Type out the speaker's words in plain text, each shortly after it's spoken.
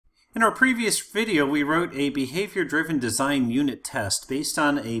In our previous video, we wrote a behavior-driven design unit test based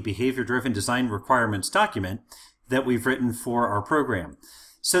on a behavior-driven design requirements document that we've written for our program.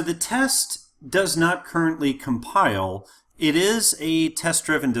 So the test does not currently compile. It is a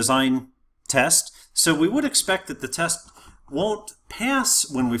test-driven design test, so we would expect that the test won't pass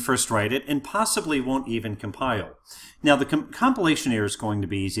when we first write it and possibly won't even compile. Now the compilation error is going to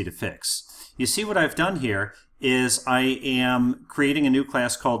be easy to fix. You see what I've done here is I am creating a new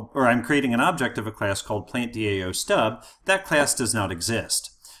class called, or I'm creating an object of a class called PlantDAO stub. That class does not exist.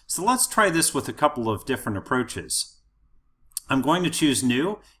 So let's try this with a couple of different approaches. I'm going to choose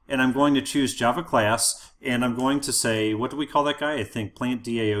new, and I'm going to choose Java class, and I'm going to say, what do we call that guy? I think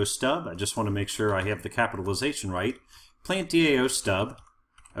PlantDAO stub. I just want to make sure I have the capitalization right. PlantDAO stub.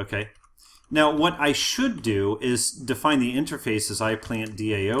 Okay. Now what I should do is define the interface as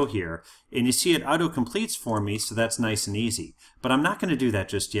iPlantDAO here, and you see it auto-completes for me, so that's nice and easy. But I'm not going to do that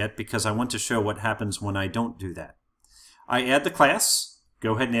just yet because I want to show what happens when I don't do that. I add the class,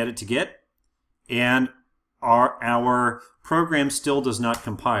 go ahead and add it to Git, and our program still does not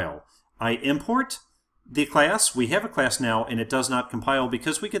compile. I import the class, we have a class now, and it does not compile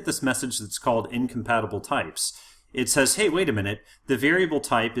because we get this message that's called incompatible types. It says, hey, wait a minute, the variable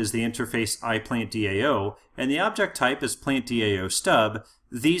type is the interface iPlantDAO, and the object type is PlantDAO stub.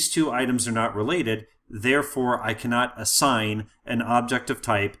 These two items are not related, therefore I cannot assign an object of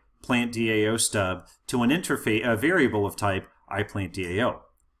type PlantDAO stub to an interface, a variable of type iPlantDAO.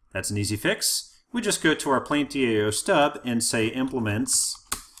 That's an easy fix. We just go to our PlantDAO stub and say implements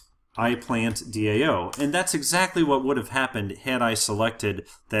iPlantDAO, and that's exactly what would have happened had I selected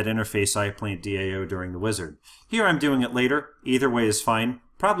that interface iPlantDAO during the wizard. Here I'm doing it later. Either way is fine.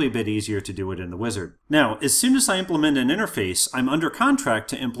 Probably a bit easier to do it in the wizard. Now, as soon as I implement an interface, I'm under contract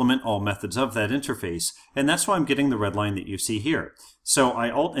to implement all methods of that interface, and that's why I'm getting the red line that you see here. So I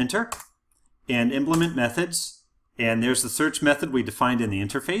Alt-Enter and implement methods, and there's the search method we defined in the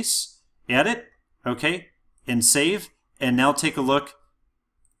interface. Add it, okay, and save, and now take a look.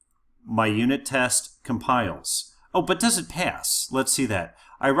 My unit test compiles. Oh, but does it pass? Let's see that.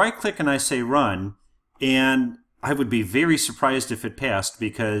 I right-click and I say run, and I would be very surprised if it passed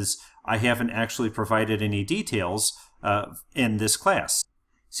because I haven't actually provided any details in this class.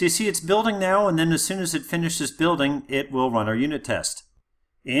 So you see it's building now, and then as soon as it finishes building, it will run our unit test.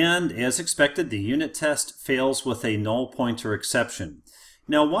 And as expected, the unit test fails with a null pointer exception.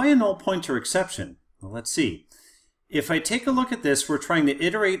 Now, why a null pointer exception? Well, let's see. If I take a look at this, we're trying to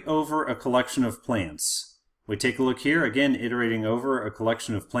iterate over a collection of plants. We take a look here, again, iterating over a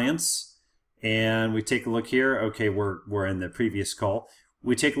collection of plants. And we take a look here, okay, we're in the previous call.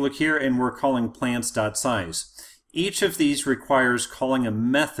 We take a look here and we're calling plants.size. Each of these requires calling a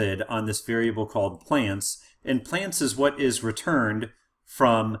method on this variable called plants, and plants is what is returned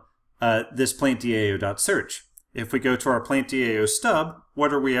from this PlantDAO.search. If we go to our PlantDAO stub,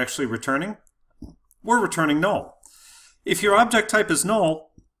 what are we actually returning? We're returning null. If your object type is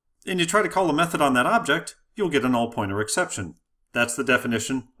null, and you try to call a method on that object, you'll get a null pointer exception. That's the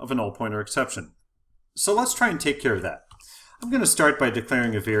definition of a null pointer exception. So let's try and take care of that. I'm going to start by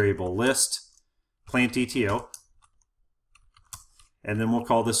declaring a variable list, PlantDTO, and then we'll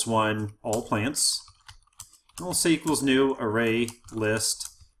call this one all plants. And we'll say equals new array list,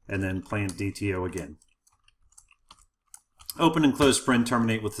 and then PlantDTO again. Open and close paren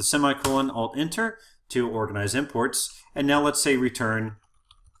terminate with the semicolon, Alt-Enter to organize imports. And now let's say return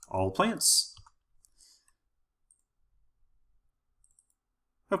all plants.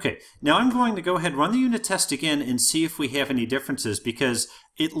 Okay, now I'm going to go ahead and run the unit test again and see if we have any differences, because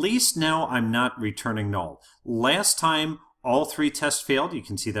at least now I'm not returning null. Last time all three tests failed. You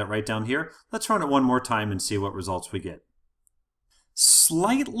can see that right down here. Let's run it one more time and see what results we get.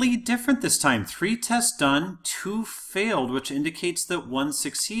 Slightly different this time. 3 tests done, 2 failed, which indicates that 1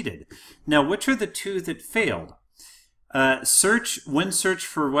 succeeded. Now, which are the 2 that failed? When search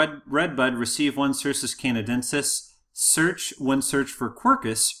for redbud, receive 1 Cercis canadensis. When search for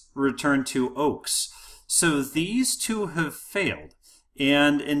quercus, return 2 oaks. So these 2 have failed.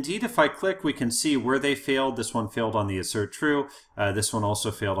 And indeed, if I click, we can see where they failed. This one failed on the assert true. This one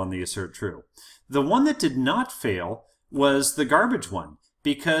also failed on the assert true. The one that did not fail was the garbage one,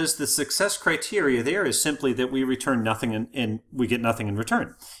 because the success criteria there is simply that we return nothing and we get nothing in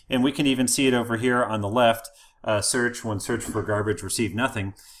return. And we can even see it over here on the left, when search for garbage, receive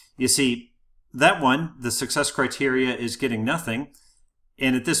nothing. You see, that one, the success criteria is getting nothing,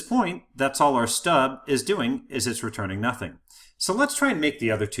 and at this point, that's all our stub is doing, is it's returning nothing. So let's try and make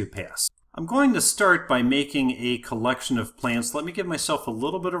the other 2 pass. I'm going to start by making a collection of plants. Let me give myself a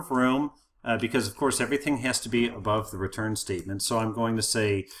little bit of room because of course everything has to be above the return statement. So I'm going to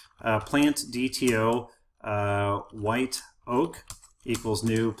say plant DTO white oak equals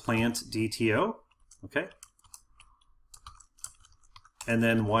new plant DTO, okay? And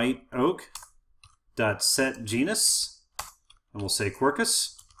then white oak dot set genus, and we'll say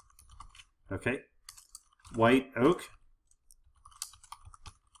Quercus, okay? White oak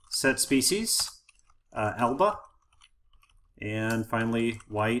set species, Alba, and finally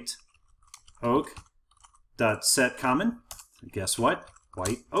white oak dot set common. Guess what?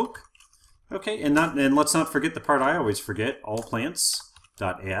 White oak. Okay, and let's not forget the part I always forget, all plants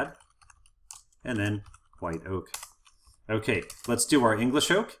dot add, and then white oak. Okay, let's do our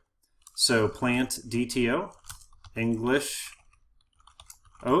English oak. So plant DTO English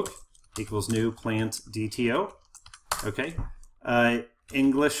oak equals new plant DTO. Okay,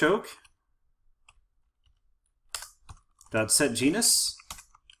 English oak dot set genus.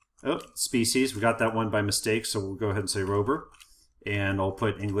 Oh, species, we got that one by mistake, so we'll go ahead and say Rober, and I'll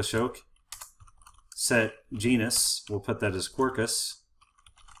put English oak. Set genus, we'll put that as Quercus.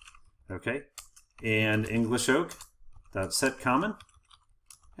 Okay, and English oak dot set common,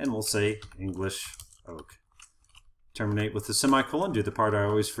 and we'll say English oak. Terminate with the semicolon, do the part I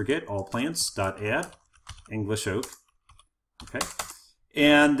always forget, all plants dot add English oak. Okay,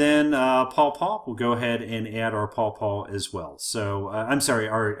 and then Paw, we'll go ahead and add our Paw as well. So I'm sorry,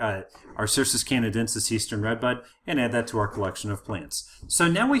 our Cercis canadensis eastern redbud, and add that to our collection of plants. So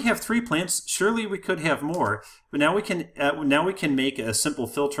now we have 3 plants. Surely we could have more, but now we can make a simple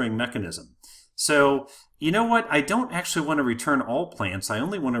filtering mechanism. So you know what? I don't actually want to return all plants. I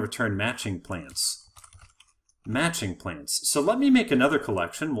only want to return matching plants. Matching plants. So let me make another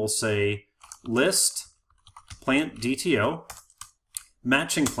collection. We'll say list plant DTO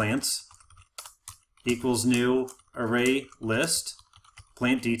matching plants equals new array list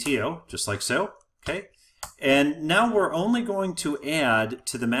plant DTO, just like so. Okay, and now we're only going to add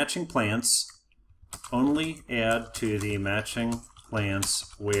to the matching plants, only add to the matching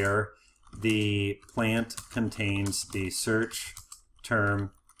plants where the plant contains the search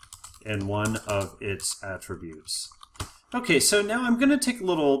term in one of its attributes. Okay, so now I'm going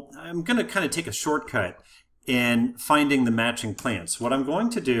to kind of take a shortcut in finding the matching plants. What I'm going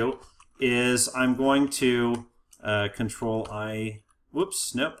to do is I'm going to Control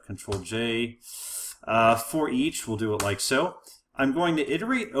J for each. We'll do it like so. I'm going to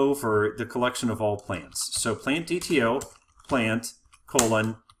iterate over the collection of all plants. So plant DTO plant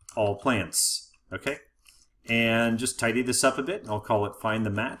colon all plants. Okay, and just tidy this up a bit. I'll call it find the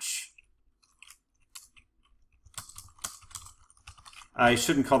match. I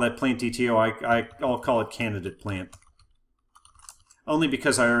shouldn't call that plant DTO. I'll call it candidate plant. Only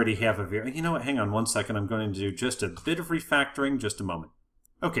because I already have a you know what, hang on one second. I'm going to do just a bit of refactoring, just a moment.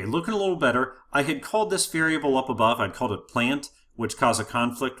 Okay, looking a little better. I had called this variable up above, I'd called it plant, which caused a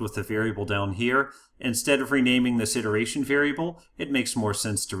conflict with the variable down here. Instead of renaming this iteration variable, it makes more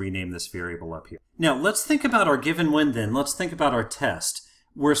sense to rename this variable up here. Now, let's think about our given when then. Let's think about our test.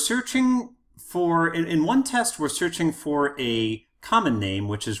 We're searching for, in one test, we're searching for a common name,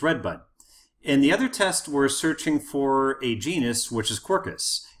 which is redbud. In the other test, we're searching for a genus, which is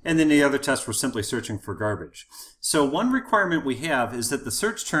Quercus. And then the other test, we're simply searching for garbage. So one requirement we have is that the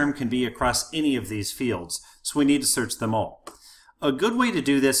search term can be across any of these fields, so we need to search them all. A good way to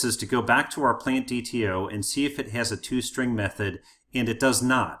do this is to go back to our plant DTO and see if it has a toString method, and it does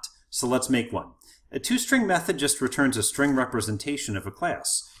not. So let's make one. A toString method just returns a string representation of a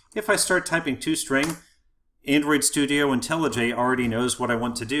class. If I start typing toString, Android Studio IntelliJ already knows what I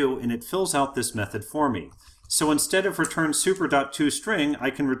want to do, and it fills out this method for me. So instead of return super.toString,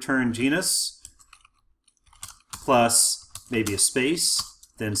 I can return genus plus maybe a space,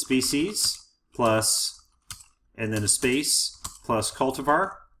 then species, plus, and then a space, plus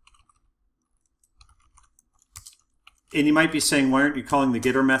cultivar. And you might be saying, why aren't you calling the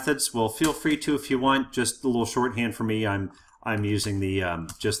getter methods? Well, feel free to if you want. Just a little shorthand for me. I'm using the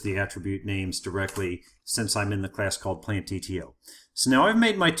just the attribute names directly since I'm in the class called plant DTO. So now I've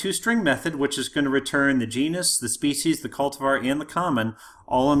made my toString method, which is going to return the genus, the species, the cultivar, and the common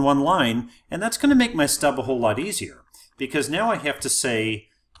all in one line. And that's going to make my stub a whole lot easier, because now I have to say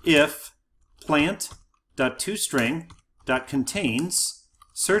if plant.toString.contains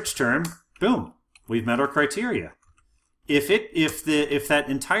search term, boom, we've met our criteria. If that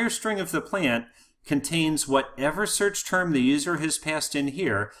entire string of the plant contains whatever search term the user has passed in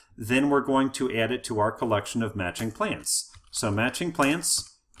here, then we're going to add it to our collection of matching plants. So matching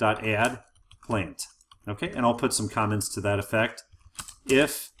plants.add plant. Okay, and I'll put some comments to that effect.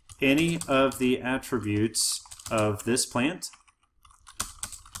 If any of the attributes of this plant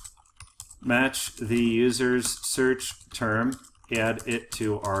match the user's search term, add it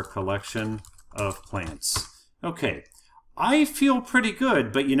to our collection of plants. Okay, I feel pretty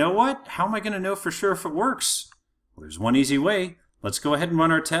good, but you know what? How am I going to know for sure if it works? Well, there's one easy way. Let's go ahead and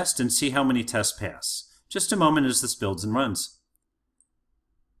run our test and see how many tests pass. Just a moment as this builds and runs.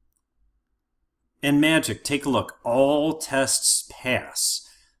 And magic, take a look. All tests pass.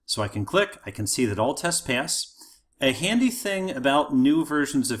 So I can click, I can see that all tests pass. A handy thing about new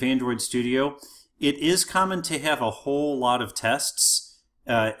versions of Android Studio, it is common to have a whole lot of tests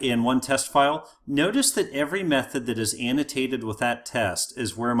in one test file. Notice that every method that is annotated with that test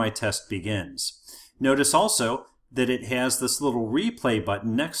is where my test begins. Notice also that it has this little replay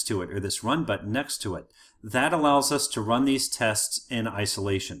button next to it, or this run button next to it. That allows us to run these tests in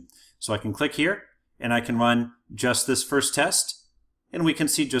isolation. So I can click here, and I can run just this first test, and we can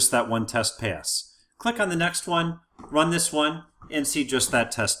see just that one test pass. Click on the next one, run this one, and see just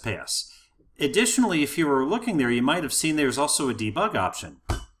that test pass. Additionally, if you were looking there, you might have seen there's also a debug option.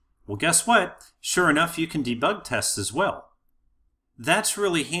 Well, guess what? Sure enough, you can debug tests as well. That's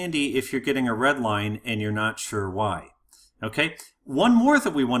really handy if you're getting a red line and you're not sure why. Okay, one more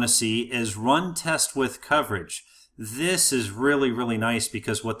that we want to see is run test with coverage. This is really, really nice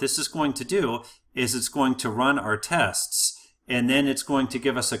because what this is going to do is it's going to run our tests and then it's going to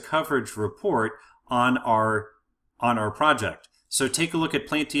give us a coverage report on our project. So take a look at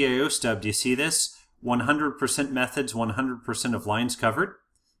plant DAO stub. Do you see this? 100% methods, 100% of lines covered.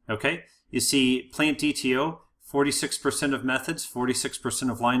 Okay, you see plant DTO, 46% of methods,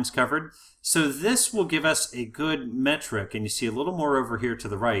 46% of lines covered. So this will give us a good metric, and you see a little more over here to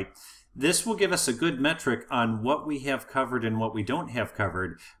the right. This will give us a good metric on what we have covered and what we don't have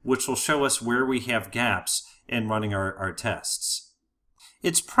covered, which will show us where we have gaps in running our tests.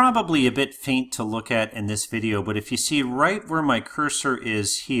 It's probably a bit faint to look at in this video, but if you see right where my cursor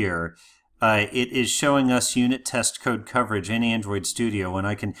is here, it is showing us unit test code coverage in Android Studio,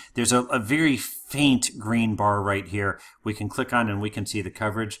 and there's a very faint green bar right here. We can click on and we can see the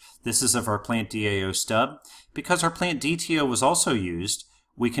coverage. This is of our plant DAO stub. Because our plant DTO was also used,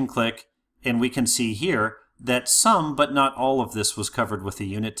 we can click and we can see here that some but not all of this was covered with a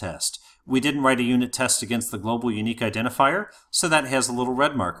unit test. We didn't write a unit test against the global unique identifier, so that has a little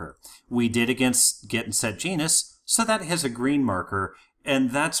red marker. We did against get and set genus, so that has a green marker,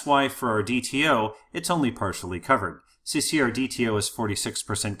 and that's why for our DTO, it's only partially covered. So you see our DTO is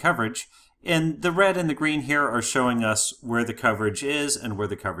 46% coverage, and the red and the green here are showing us where the coverage is and where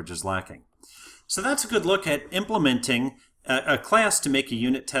the coverage is lacking. So that's a good look at implementing a class to make a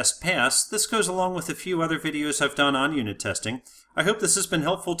unit test pass. This goes along with a few other videos I've done on unit testing. I hope this has been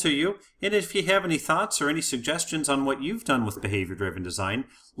helpful to you, and if you have any thoughts or any suggestions on what you've done with behavior-driven design,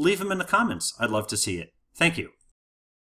 leave them in the comments. I'd love to see it. Thank you.